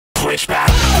Switchback.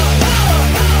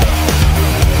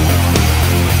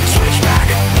 Switchback.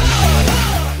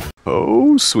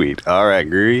 Oh, sweet. All right,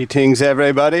 greetings,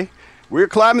 everybody. We're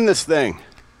climbing this thing.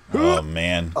 Oh,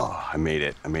 man. Oh, I made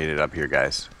it. I made it up here,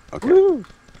 guys. Okay. Woo.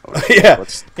 Oh, Yeah,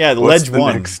 yeah, the what's ledge the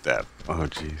one. next step? Oh,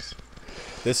 jeez.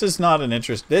 This is not an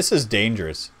interest. This is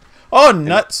dangerous. Oh,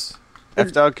 nuts.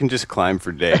 F-Dog can just climb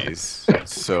for days,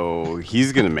 so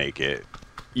he's going to make it.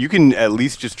 You can at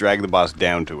least just drag the boss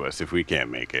down to us if we can't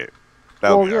make it.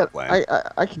 That'll be our plan.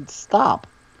 I can stop.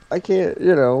 I can't,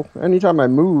 you know, anytime I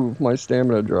move, my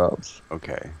stamina drops.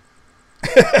 Okay.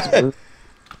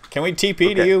 Can we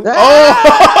TP to you?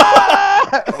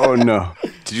 Ah! Oh! Oh, no.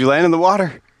 Did you land in the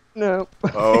water? No.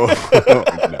 Oh,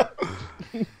 no.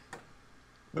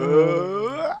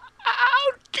 Oh,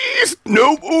 jeez.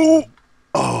 Nope. Ooh.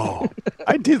 Oh,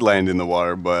 I did land in the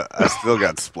water, but I still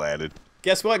got splatted.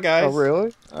 Guess what, guys? Oh,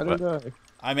 really? I didn't die.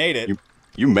 I made it.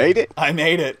 You made it? I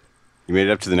made it. You made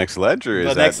it up to the next ledge, or is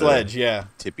The that next ledge, yeah.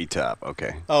 tippy top?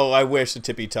 Okay. Oh, I wish the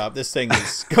tippy top. This thing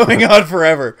is going on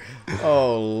forever.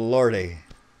 Oh, lordy.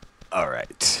 All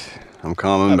right. I'm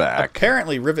coming back.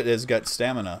 Apparently, Rivet has got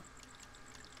stamina.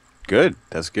 Good.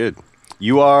 That's good.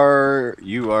 You are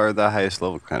the highest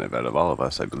level kind of out of all of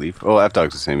us, I believe. Oh,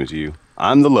 F-Dog's the same as you.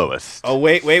 I'm the lowest. Oh,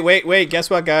 wait. Guess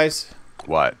what, guys?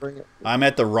 What? I'm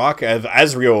at the Rock of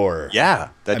Azrior.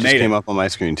 Yeah, that just came up on my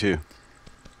screen too.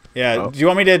 Yeah. Oh. Do you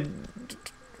want me to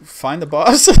find the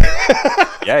boss?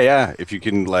 Yeah. If you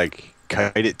can, like,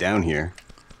 kite it down here.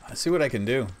 Let's see what I can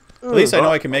do. At least I know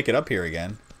I can make it up here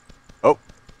again. Oh.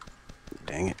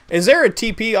 Dang it. Is there a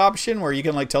TP option where you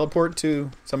can, like, teleport to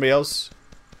somebody else?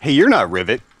 Hey, you're not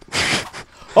Rivet.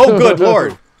 Oh, good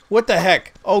lord. What the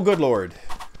heck? Oh, good lord.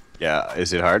 Yeah,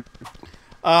 is it hard?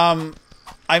 I'm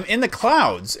in the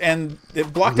clouds, and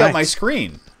it blocked out my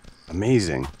screen.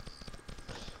 Amazing.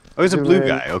 Oh, he's a blue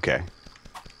guy. Okay.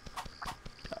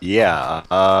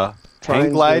 Yeah.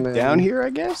 Hang glide down here,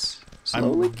 I guess?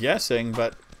 Slowly? I'm guessing,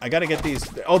 but I gotta get these...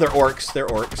 Oh, they're orcs. They're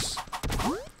orcs.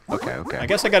 Okay. I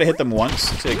guess I gotta hit them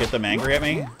once to get them angry at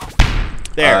me.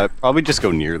 There. Probably just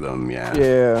go near them, yeah.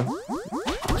 Yeah.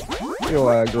 Feel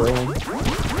aggro.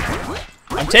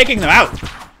 I'm taking them out.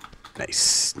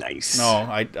 Nice. No,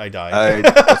 I died.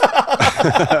 The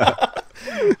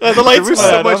lights there was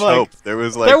so much hope. There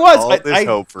was like all this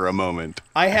hope for a moment.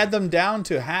 I had them down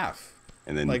to half.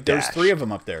 And then like there's 3 of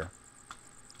them up there.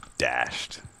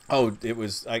 Dashed. Oh, it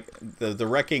was like the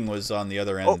wrecking was on the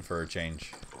other end for a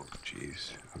change. Oh,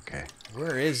 jeez. Okay.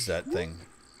 Where is that thing?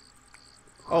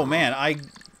 Oh man, I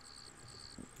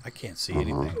can't see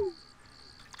anything.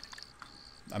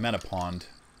 I'm at a pond.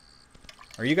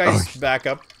 Are you guys back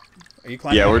up? Are you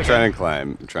climbing? Yeah, we're again? trying to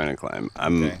climb. I'm trying to climb.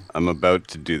 I'm about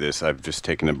to do this. I've just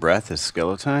taken a breath, a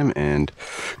skeleton, and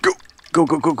go.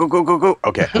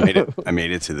 Okay, I made it. I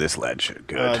made it to this ledge.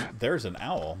 Good. There's an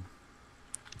owl.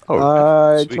 Oh,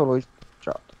 I sweet. totally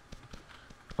dropped.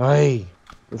 Hey,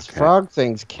 this frog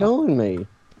thing's killing me.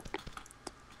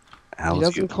 He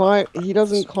doesn't climb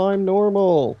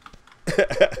normal.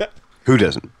 Who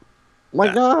doesn't? My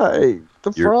guy,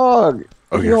 the frog.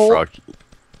 Oh, your frog.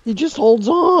 He just holds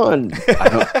on.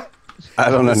 I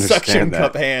don't understand Suction that.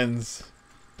 cup hands.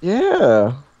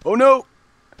 Yeah. Oh no!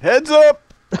 Heads up!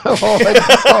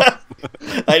 I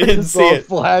didn't see it. A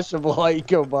flash of light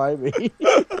go by me.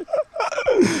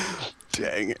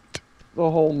 Dang it! The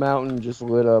whole mountain just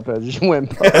lit up as you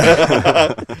went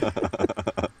by.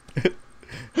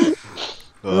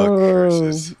 Oh,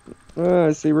 curses!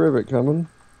 I see Rivet coming.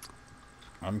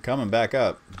 I'm coming back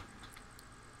up.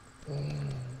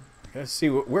 Let's see,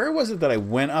 where was it that I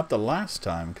went up the last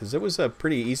time? Because it was a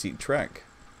pretty easy trek.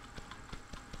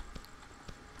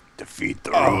 Defeat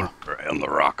the ruler and the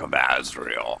Rock of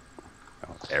Azrael.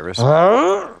 Oh, Eris.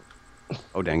 Huh?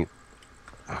 Oh, dang it.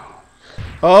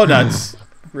 Oh, nuts.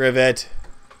 Rivet.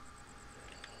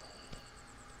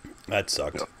 That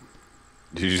sucked.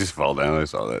 Did you just fall down? I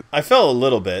saw that. I fell a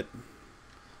little bit.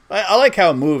 I like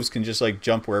how moves can just like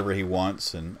jump wherever he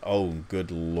wants, and oh, good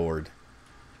lord.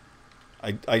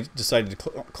 I decided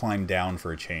to climb down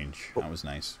for a change. That was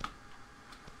nice.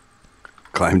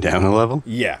 Climb down a level?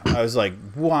 Yeah. I was like,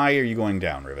 why are you going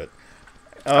down, Rivet?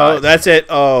 Oh, that's it.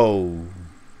 Oh.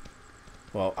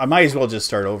 Well, I might as well just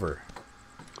start over.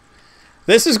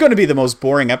 This is going to be the most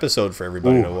boring episode for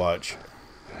everybody to watch.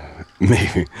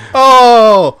 Maybe.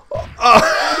 Oh!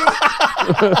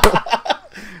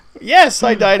 Yes,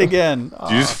 I died again.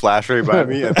 Did you just flash right by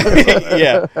me?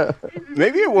 Yeah.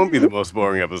 Maybe it won't be the most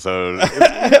boring episode.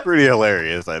 It's pretty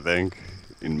hilarious, I think,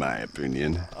 in my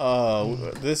opinion. Oh,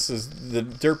 this is the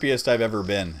derpiest I've ever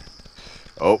been.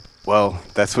 Oh, well,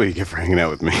 that's what you get for hanging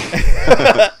out with me.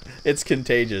 It's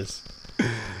contagious.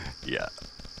 Yeah.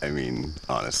 I mean,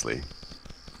 honestly.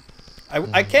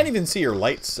 I can't even see your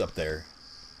lights up there.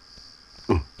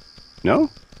 No?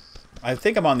 I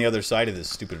think I'm on the other side of this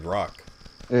stupid rock.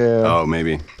 Yeah. Oh,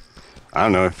 maybe. I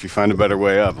don't know. If you find a better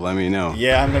way up, let me know.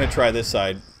 Yeah, I'm going to try this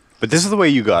side. But this is the way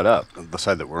you got up, the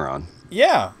side that we're on.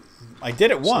 Yeah, I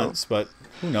did it once, but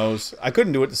who knows? I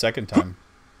couldn't do it the second time.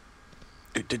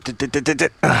 I'm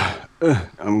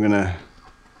going to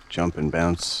jump and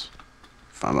bounce.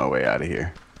 Find my way out of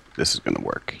here. This is going to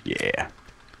work. Yeah.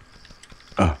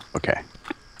 Oh, okay.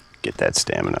 Get that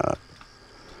stamina up.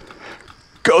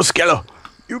 Go, Skello.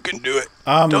 You can do it.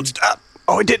 Don't stop.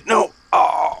 Oh, I didn't know.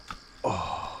 Oh.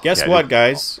 Guess Yeah, what,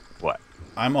 guys? What?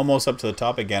 I'm almost up to the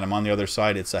top again. I'm on the other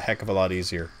side. It's a heck of a lot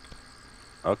easier.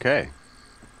 Okay.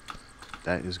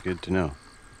 That is good to know.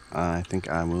 I think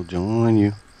I will join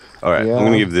you. All right, Yeah. I'm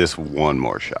going to give this one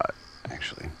more shot,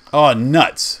 actually. Oh,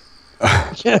 nuts.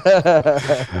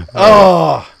 Oh,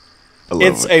 I love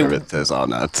It's when a- Rivet says, "Oh,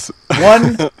 nuts."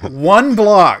 one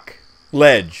block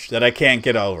ledge that I can't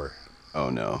get over. Oh,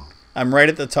 no. I'm right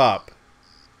at the top.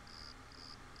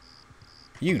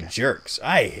 You jerks.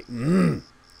 This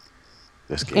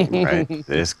game, right?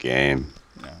 This game.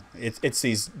 No, it's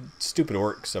these stupid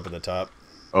orcs up at the top.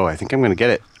 Oh, I think I'm going to get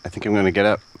it. I think I'm going to get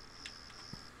up.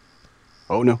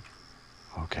 Oh, no.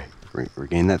 Okay.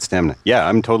 Regain that stamina. Yeah,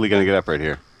 I'm totally going to get up right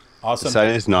here. Awesome. The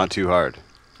side is not too hard.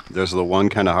 There's the one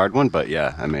kind of hard one, but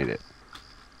yeah, I made it.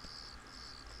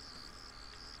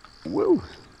 Woo.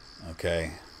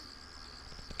 Okay.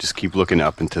 Just keep looking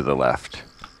up and to the left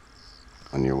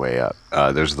on your way up.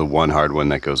 There's the one hard one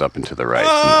that goes up and to the right.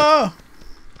 Ah!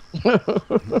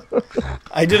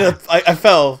 I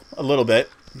fell a little bit.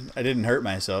 I didn't hurt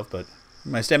myself, but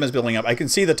my stamina's building up. I can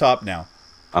see the top now.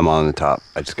 I'm on the top.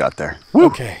 I just got there.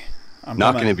 Okay. I'm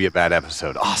Not coming. going to be a bad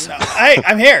episode. Awesome. No. Hey,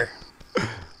 I'm here.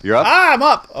 You're up? Ah, I'm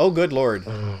up. Oh, good lord.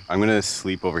 I'm going to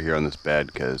sleep over here on this bed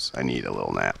because I need a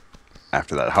little nap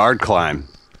after that hard climb.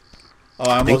 Oh,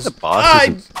 I think almost. the boss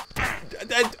isn't-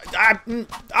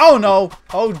 Oh no!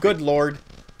 Oh, good lord!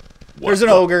 There's an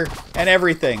ogre and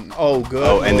everything. Oh, good.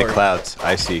 Oh, and the lord. clouds.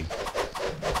 I see.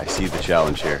 I see the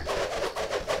challenge here.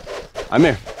 I'm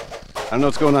here. I don't know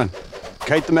what's going on.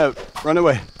 Kite them out. Run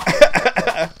away.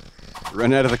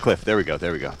 Run out of the cliff. There we go.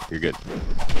 There we go. You're good.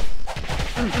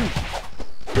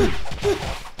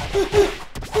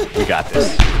 We got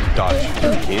this. Dodge.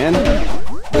 You can.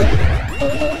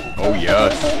 Oh,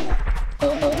 yes.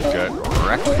 Good.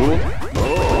 Wrecked, fool.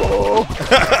 Oh.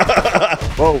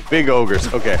 Whoa, big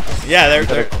ogres. Okay. Yeah,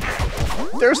 they're.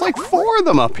 There's like 4 of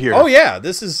them up here. Oh yeah,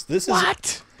 this is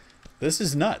What? this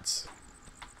is nuts.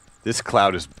 This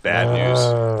cloud is bad news.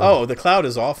 Oh, the cloud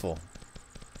is awful.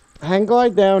 Hang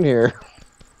glide down here.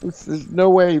 There's no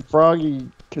way Froggy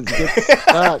can get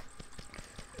stuck.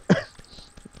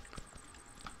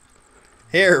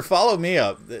 Here, follow me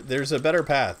up. There's a better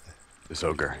path. This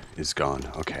ogre is gone.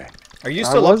 Okay. Are you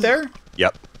still up was- there?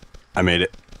 Yep. I made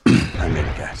it. I made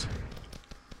it, guys.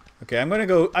 Okay, I'm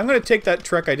gonna take that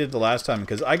trek I did the last time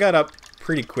because I got up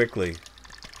pretty quickly.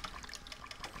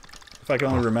 If I can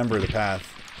only remember the path.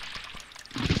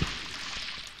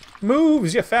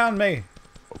 Moves, you found me.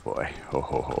 Oh boy. Ho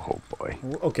ho ho ho boy.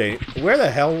 Okay, where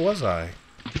the hell was I?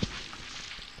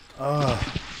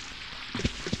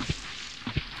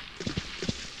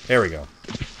 There we go.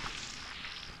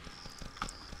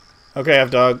 Okay,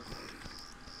 I've dug.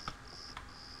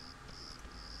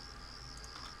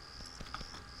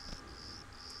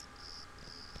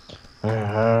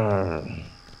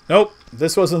 Nope,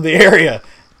 this wasn't the area.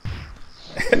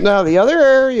 No, the other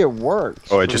area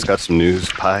works. Oh, I just got some news.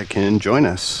 Pi can join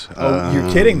us. Oh, you're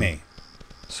kidding me.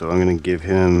 So I'm gonna give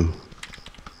him.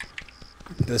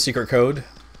 The secret code?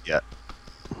 Yeah.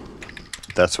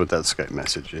 That's what that Skype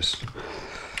message is.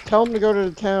 Tell him to go to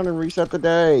the town and reset the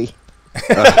day.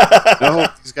 No,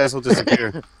 these guys will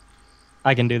disappear.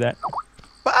 I can do that.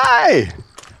 Bye.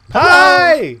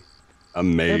 Hi!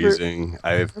 Amazing.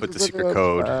 I have put the secret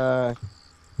code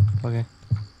Okay.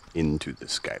 into the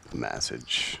Skype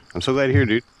message. I'm so glad you're here,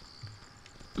 dude.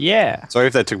 Yeah. Sorry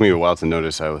if that took me a while to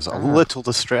notice. I was a little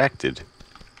distracted.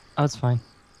 Oh, it's fine.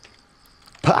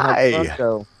 Pie. Let's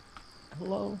go.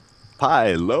 Hello.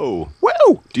 Pie low.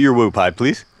 Woo! Do your woo pie,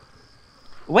 please.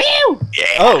 Woo!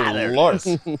 Oh, Lord.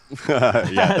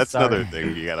 Yeah, that's Sorry. another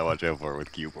thing you gotta watch out for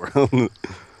with Cube World.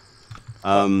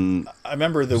 I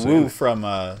remember the So- woo from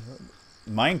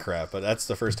Minecraft, but that's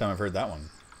the first time I've heard that one.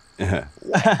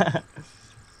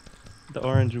 The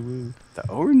orange woo. The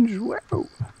orange wow.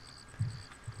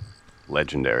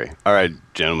 Legendary. All right,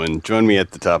 gentlemen, join me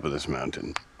at the top of this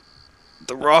mountain.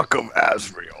 The Rock of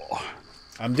Asriel.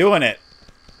 I'm doing it.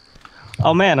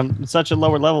 Oh man, I'm such a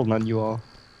lower level than you all.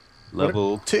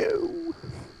 Level 2.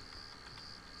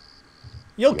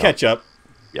 You'll catch up.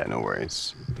 Yeah, no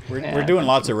worries. We're doing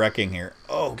lots of wrecking here.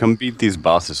 Oh, Come beat these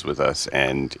bosses with us,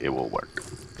 and it will work.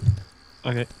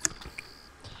 Okay.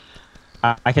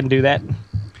 I can do that.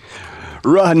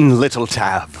 Run, little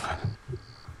Tav.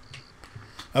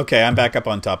 okay. I'm back up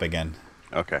on top again.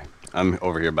 Okay, I'm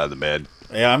over here by the bed.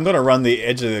 Yeah, I'm going to run the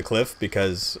edge of the cliff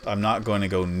because I'm not going to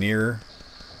go near.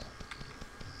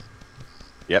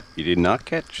 Yep, you did not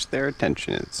catch their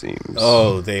attention, it seems.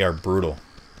 Oh, they are brutal.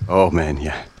 Oh, man,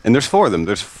 yeah. And there's 4 of them.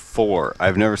 There's 4.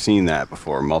 I've never seen that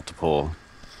before. Multiple.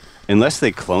 Unless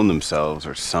they clone themselves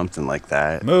or something like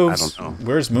that. Moves. I don't know.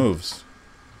 Where's moves?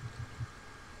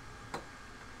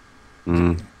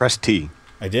 Press T.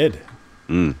 I did.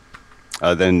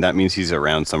 Then that means he's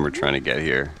around somewhere trying to get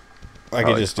here. I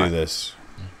could it's just do fine. this.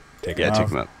 Take Yeah, him take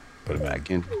off. him up. Put him back.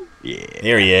 Back in. Yeah.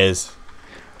 There he is.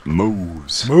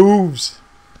 Moves. Moves.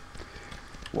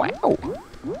 Wow.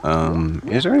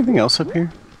 Is there anything else up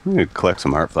here? I'm gonna collect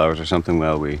some heart flowers or something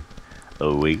while we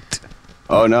await.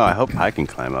 Oh no, I hope I can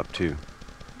climb up too.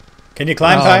 Can you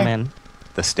climb Oh high? man.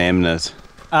 The staminas.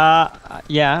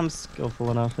 Yeah, I'm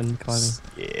skillful enough in climbing.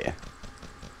 Yeah.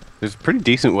 There's a pretty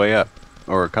decent way up.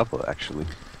 Or a couple, actually.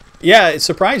 Yeah,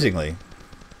 surprisingly.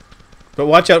 But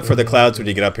watch out for the clouds when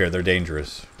you get up here. They're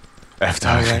dangerous.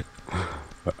 F-Dog. Alright.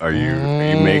 Are you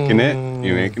making it?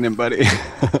 You making it, buddy?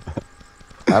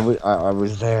 I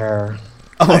was there.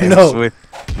 Oh, I am no.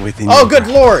 within Oh, your good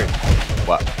grasp. lord.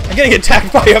 What? I'm getting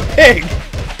attacked by a pig.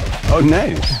 Oh,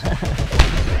 nice.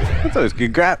 I thought it was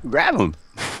good. Grab him.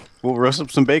 We'll roast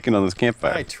up some bacon on this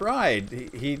campfire. I tried.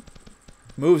 He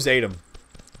moves ate him.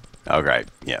 All right.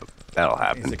 Yeah, that'll He's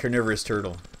happen. a carnivorous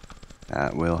turtle.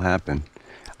 That will happen.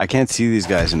 I can't see these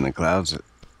guys in the clouds.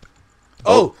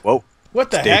 Oh, Whoa. what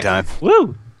the It's heck? daytime.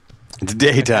 Woo! It's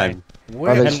daytime.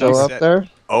 Where Are they did still we up set- there?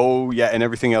 Oh, yeah, and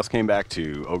everything else came back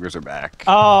too. Ogres are back.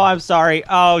 Oh, I'm sorry.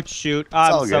 Oh, shoot.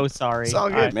 all I'm so good. sorry. It's all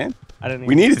good, man. I didn't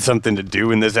We even- needed something to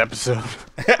do in this episode.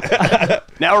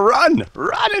 Now run!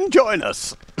 Run and join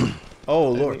us! Oh,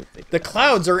 Lord. The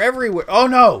clouds are everywhere. Oh,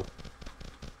 no.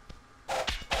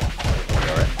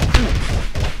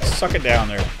 Suck it down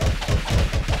there. Ooh,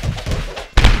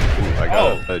 I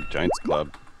got a Giants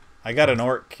Club I got an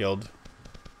orc killed.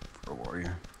 for a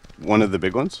warrior. One of the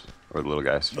big ones? Or the little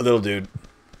guys? A little dude.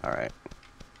 Alright.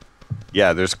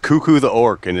 Yeah, there's Cuckoo the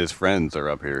Orc and his friends are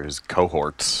up here, his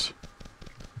cohorts.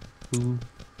 Ooh.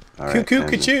 Alright, Cuckoo, and-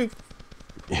 ka-choo.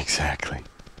 Exactly.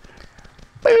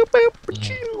 Boop, boop,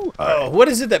 pa-choo. Oh, what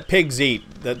is it that pigs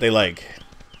eat that they like?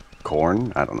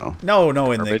 Corn? I don't know. No,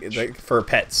 in Garbage? the for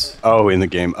pets. Oh, in the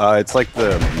game. It's like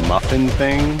the muffin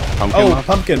thing. Pumpkin Oh, muffin?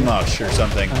 pumpkin mush or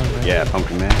something. Alright. Yeah,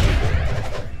 pumpkin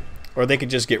mash. Or they could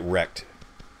just get wrecked.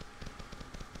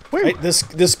 Woo. Right,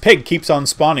 this pig keeps on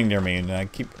spawning near me, and I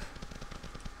keep.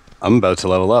 I'm about to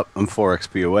level up. I'm 4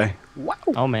 XP away. Wow.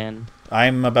 Oh man.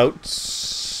 I'm about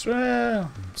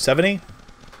 70.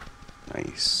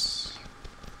 Nice.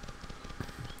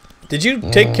 Did you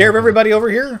take care of everybody over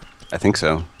here? I think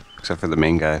so. Except for the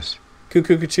main guys.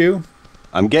 Cuckoo, ka-choo.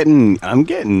 I'm getting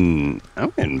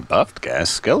buffed, guys.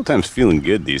 Skeletime's feeling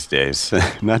good these days.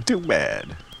 Not too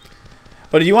bad.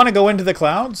 But do you want to go into the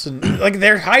clouds? And like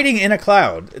they're hiding in a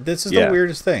cloud. This is Yeah. the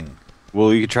weirdest thing.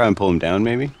 Well, you could try and pull him down,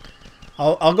 maybe.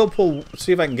 I'll go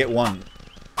see if I can get one.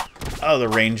 Oh, the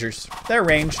rangers. They're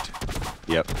ranged.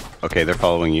 Yep. Okay, they're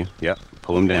following you. Yep.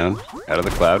 Pull him down out of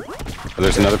the cloud. Oh,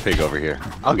 there's another pig over here.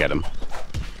 I'll get him.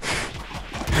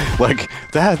 Like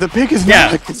that. The pig is Yeah.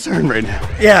 not a concern right now.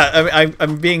 Yeah,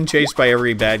 I'm being chased by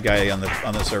every bad guy on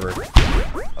the server.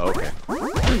 Okay.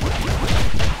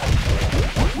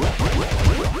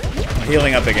 I'm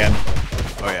healing up again.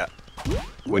 Oh yeah.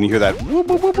 When you hear that, whoop,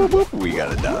 whoop, whoop, whoop, whoop, we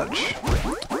gotta dodge.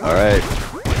 All right.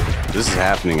 This is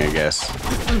happening, I guess.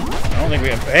 I don't think we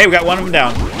have. Hey, we got one of them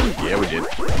down. Yeah, we did.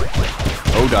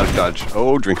 Oh, dodge, dodge.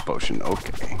 Oh, drink potion.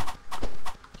 Okay.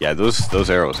 Yeah, those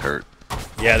arrows hurt.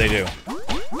 Yeah, they do.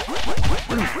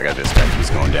 I got this guy. He's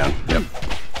going down. Yep.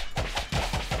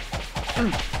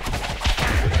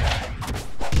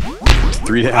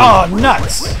 Three down. Oh,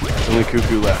 nuts! There's only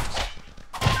Cuckoo left.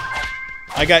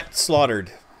 I got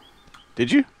slaughtered.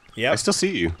 Did you? Yep. I still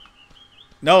see you.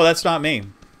 No, that's not me.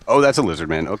 Oh, that's a lizard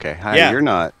man. Okay. Hi, Yeah. you're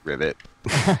not Rivet.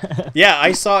 Yeah,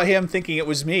 I saw him thinking it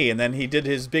was me, and then he did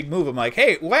his big move. I'm like,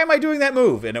 hey, why am I doing that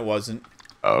move? And it wasn't.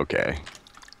 Okay.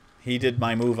 He did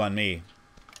my move on me.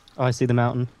 Oh, I see the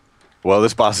mountain. Well,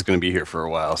 this boss is going to be here for a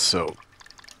while, so...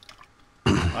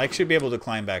 I should be able to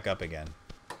climb back up again.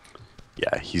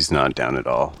 Yeah, he's not down at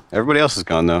all. Everybody else is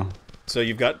gone, though. So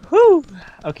you've got... Woo!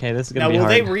 Okay, this is Now, gonna be will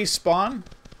hard. they respawn?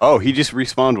 Oh, he just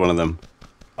respawned one of them.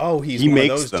 Oh, he's He one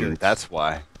makes of those them. jerks. That's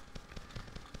why.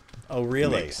 Oh,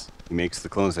 really? He makes the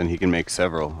clones, and he can make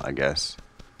several, I guess.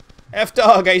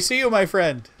 F-Dog, I see you, my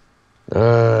friend.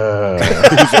 Oh,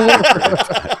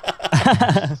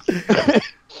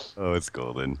 it's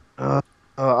golden. I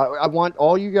want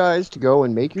all you guys to go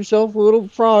and make yourself a little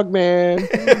frogman.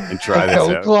 And try this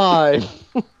Go out. climb.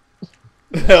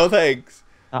 No, thanks.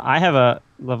 I have a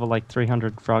level like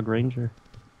 300 frog ranger.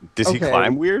 Does he Okay.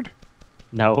 climb weird?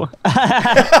 No.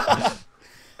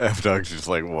 F-Dog's just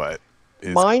like, what?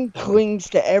 Mine clings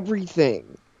to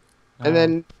everything. And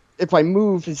then if I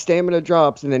move, his stamina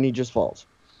drops, and then he just falls.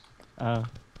 Oh.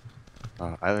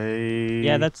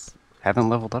 Yeah, that's. haven't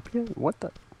leveled up yet? What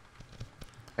the?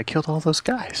 I killed all those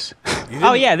guys.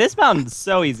 Oh yeah, this mountain's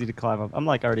so easy to climb up. I'm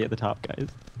like already at the top, guys.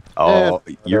 Oh,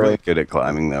 you're really good at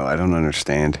climbing, though. I don't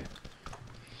understand.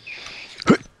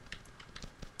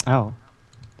 Oh,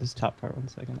 this top part. 1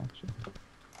 second, actually.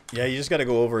 Yeah, you just got to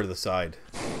go over to the side.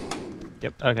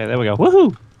 Yep. Okay, there we go.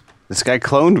 Woohoo! This guy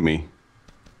cloned me.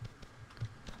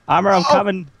 Armor, I'm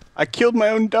coming. I killed my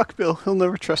own duckbill. He'll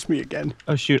never trust me again.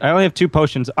 Oh shoot! I only have 2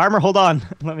 potions. Armor, hold on.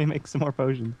 Let me make some more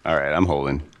potions. All right, I'm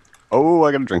holding. Oh,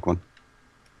 I gotta drink one.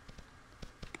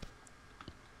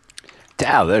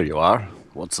 Dow, there you are.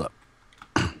 What's up?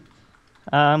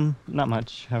 Not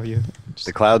much. How are you? Just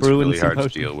The clouds are brewing really some hard to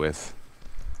potions. deal with.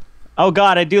 Oh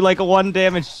god, I do like a 1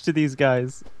 damage to these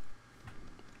guys.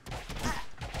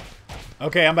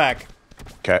 Okay, I'm back.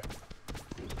 Okay.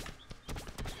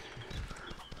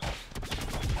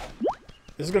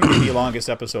 This is going to be the longest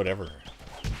episode ever.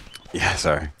 Yeah,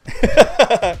 sorry.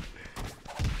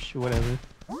 Whatever.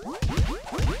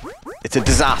 It's a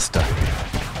disaster.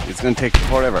 It's gonna take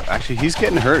forever. Actually, he's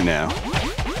getting hurt now.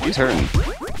 He's hurting.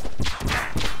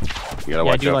 You gotta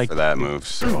watch out for that move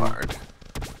so hard.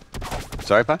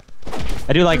 Sorry, Pa?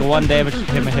 I do like 1 damage to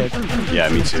him a hit. Yeah,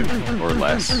 me too. Or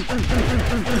less.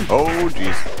 Oh,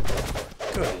 jeez.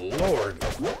 Good lord.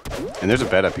 And there's a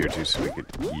bed up here too, so we could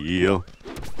heal.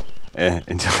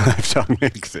 Until F-Dog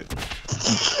makes it.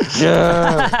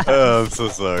 Yeah. Oh, I'm so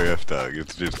sorry, F-Dog.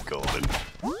 It's just golden.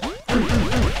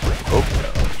 Oh,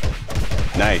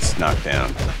 nice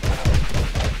knockdown.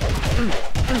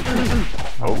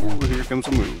 Oh, here comes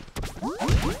a move.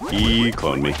 He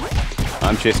cloned me.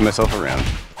 I'm chasing myself around.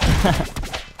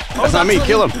 That's not me.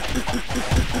 Kill him.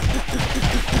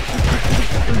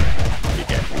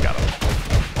 Okay, we got him.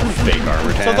 Fake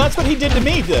armor tab. So that's what he did to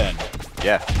me then.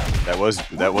 Yeah, that was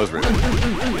Rivet,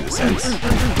 in a sense.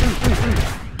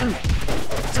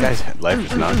 This guy's life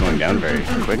is not going down very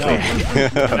quickly.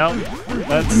 No,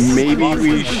 that's Maybe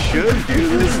we should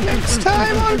do this next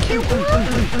time on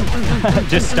Q1.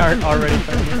 just start already.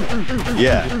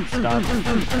 Yeah. Stop.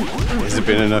 Has it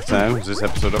been enough time? Is this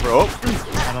episode over? Oh,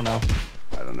 I don't know.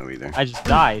 I don't know either. I just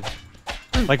died.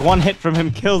 Like 1 hit from him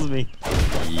kills me.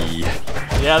 Yeah.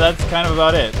 Yeah, that's kind of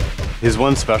about it. His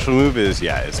one special move is,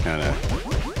 it's kind of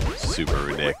super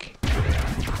ridiculous.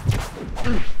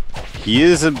 He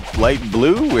is a light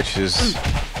blue, which is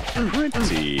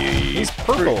pretty... He's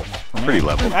purple. Pretty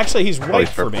level. Actually, he's Oh, white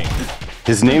he's for purple. me.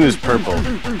 His name is Purple.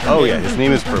 Oh yeah, his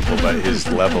name is Purple, but his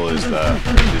level is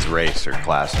his race or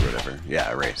class or whatever.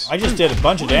 Yeah, race. I just did a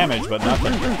bunch of damage, but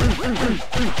nothing.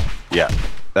 Yeah,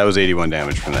 that was 81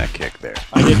 damage from that kick there.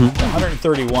 I did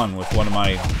 131 with one of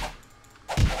my...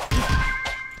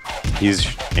 He's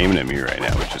aiming at me right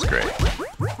now, which is great.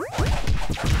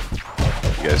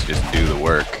 You guys just do the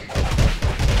work.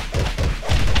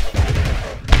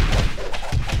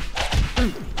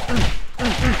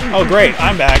 Oh, great.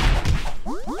 I'm back.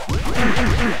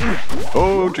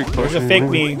 Oh, drink potion. There's a fake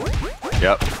me.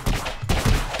 Yep.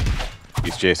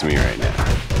 He's chasing me right now.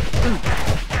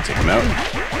 Take him out.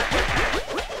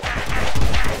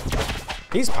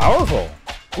 He's powerful.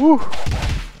 Woo.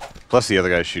 Plus the other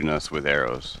guy's shooting us with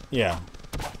arrows. Yeah.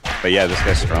 But yeah, this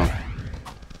guy's strong.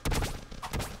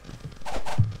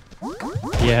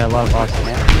 Yeah, a lot of bosses.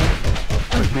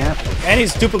 And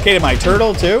he's duplicated my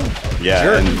turtle, too. Yeah,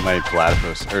 Sure. and my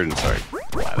platypus, platypus,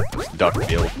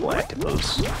 duck-bill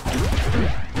platypus.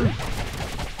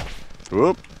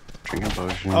 Whoop, drinking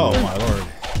potion. Oh, my lord.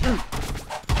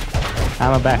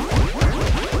 I'm back.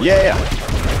 Yeah.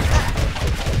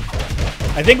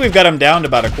 I think we've got him down to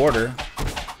about a quarter.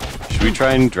 Should we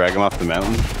try and drag him off the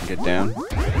mountain and get down?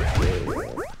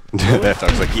 That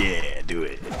dog's like, yeah, do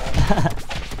it.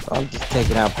 I'm just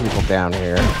taking out people down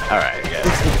here. Alright, yeah.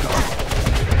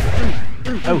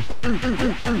 Oh,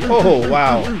 Oh,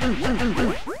 wow.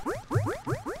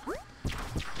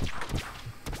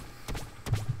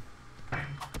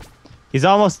 he's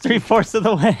almost 3/4 of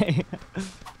the way.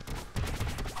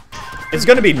 It's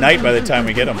going to be night by the time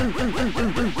we get him.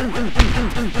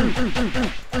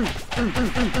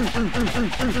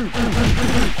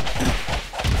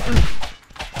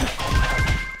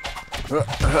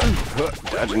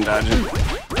 Dodging, dodging.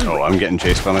 Oh, I'm getting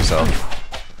chased by myself.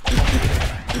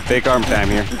 Fake arm time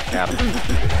here. Got him.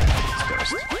 It's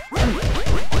toast.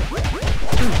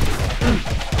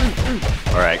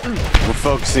 Alright, we're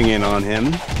focusing in on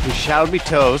him. We shall be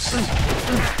toast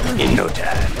in no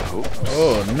time.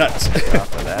 Oh, nuts.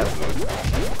 Off of that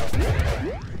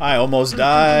move. I almost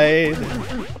died.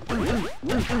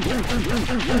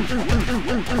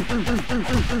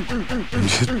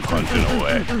 Just punching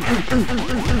away.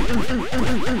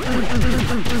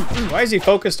 Why is he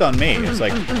focused on me? It's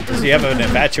like, does he have an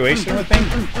infatuation with me?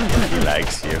 He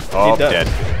likes you. Oh, does. dead.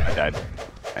 I died.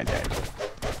 I died.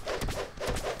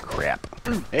 Crap.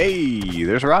 Hey,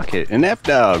 there's Rocket. An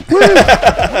F-Dog.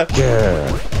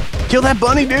 Yeah. Kill that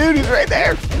bunny, dude. He's right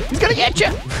there. He's gonna get you.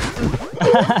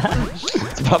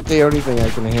 It's about the only thing I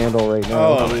can handle right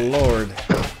now. Oh, Lord.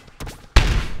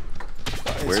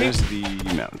 Where is the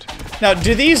mountain? Now,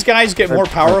 do these guys get more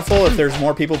powerful if there's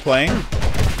more people playing?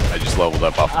 I just leveled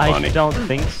up off the bunny. I don't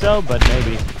think so, but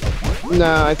maybe.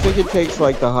 No, I think it takes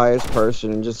like the highest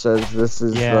person and just says this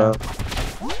is Yeah.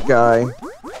 the guy.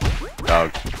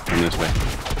 Dog, come this way.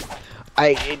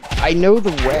 I know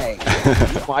the way.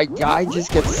 My guy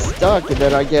just gets stuck, and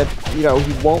then I get, you know,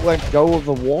 he won't let go of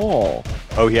the wall.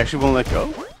 Oh, he actually won't let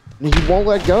go? He won't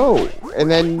let go. And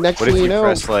then next What if thing you you know,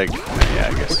 press, like... Yeah,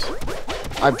 I guess.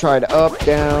 I've tried up,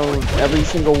 down, every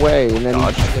single way, and then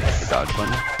Dodge. he just gets... The dodge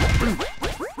button.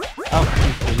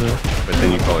 Oh, But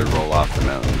then you probably roll off the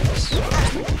mountain. That's what I was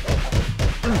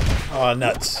thinking. Oh,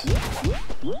 nuts.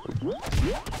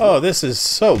 Oh, this is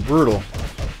so brutal.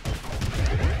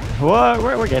 what?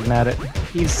 We're getting at it.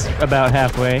 He's about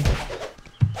halfway.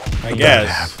 I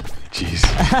guess. Jeez.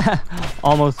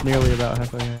 Almost nearly about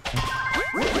halfway.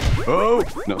 Oh!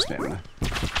 No stamina. I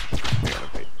gotta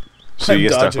wait. So I'm you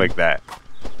get stuck dodging. like that.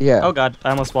 Yeah. Oh god, I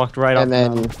almost walked right off And the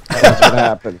then mountain. that's what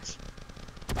happens.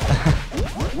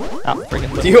 Oh,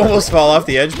 friggin'. Do you almost fall off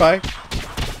the edge, Pi?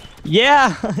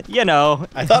 Yeah, you know.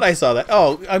 I thought I saw that.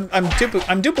 Oh,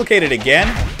 I'm duplicated again?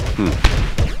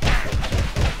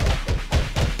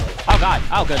 Oh god,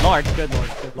 oh good lord, good lord,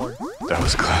 good lord. That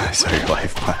was close. I saw your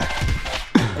life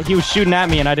back. He was shooting at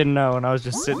me and I didn't know, and I was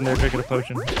just sitting there drinking a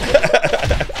potion.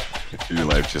 Your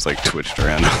life just like twitched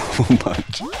around a whole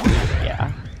bunch.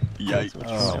 Yeah. Yikes.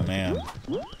 Oh, man.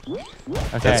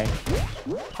 Okay.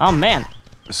 Oh man.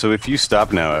 So if you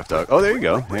stop now, F-Dog. Oh, there you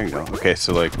go. There you go. Okay,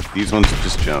 so like these ones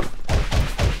just jump.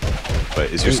 But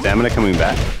is your stamina coming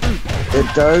back? It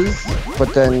does,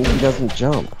 but then he doesn't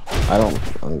jump. I don't...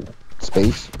 on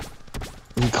space.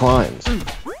 He climbs.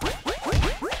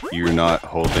 You're not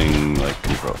holding like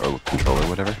control or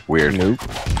whatever? Weird. Nope.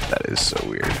 That is so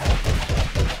weird.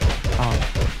 Oh.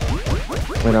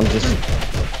 When I'm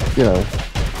just, you know...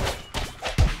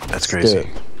 That's crazy.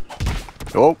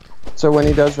 Oh, So when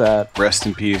he does that, rest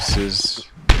in pieces.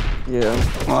 yeah,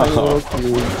 tiny little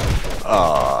cube.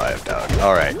 Oh, F-Dog.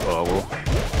 Alright, well, we'll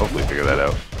hopefully figure that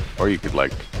out. Or you could,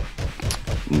 like,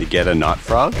 get a not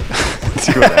frog?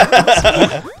 See what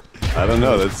happens. I don't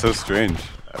know, that's so strange.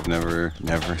 I've never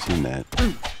seen that.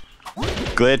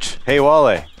 Glitch. Hey,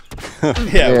 Wale.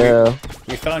 Yeah,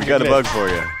 we found I your got a glitch. bug for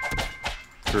you.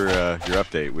 For your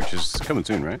update, which is coming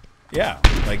soon, right? Yeah,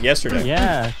 like yesterday.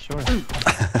 Yeah, sure.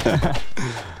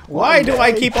 Why do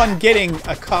I keep on getting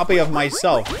a copy of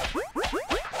myself?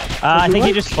 I think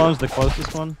he just clones the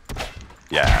closest one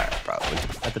Yeah, probably.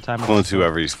 at the time. Clones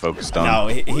whoever he's focused on. No,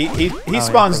 he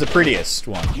spawns the prettiest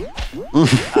one.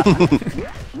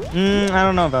 I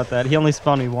don't know about that. He only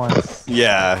spawned me once.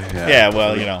 Yeah. Yeah,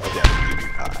 well, you know.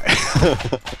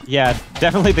 Yeah,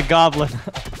 definitely the goblin.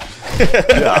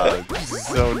 Yeah,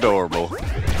 so adorable.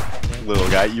 Little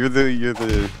guy, you can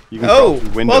Oh, crawl through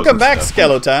windows welcome and back, stuff.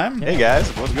 Skello Time. Hey guys,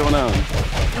 what's going on?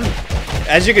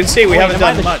 As you can see, we Wait, haven't am I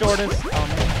done the much. shortest? Oh,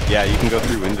 man. Yeah, you can go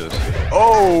through windows.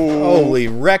 Oh! Holy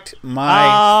wrecked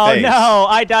my face. No,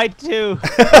 I died too.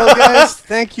 Well, guys,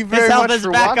 thank you very His health much is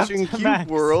for back up watching to Cube max.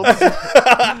 World.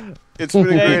 It's been a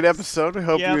great Thanks. episode. I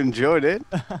hope Yep. you enjoyed it.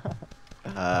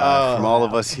 From all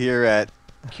of us here at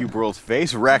Cube World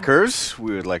Facewreckers,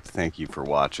 we would like to thank you for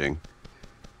watching.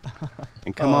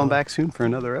 And come on back soon for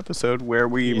another episode where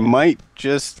we might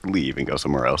just leave and go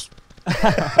somewhere else.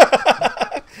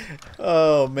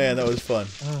 Oh, man, that was fun.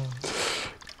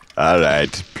 All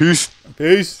right. Peace.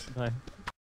 Peace. Bye.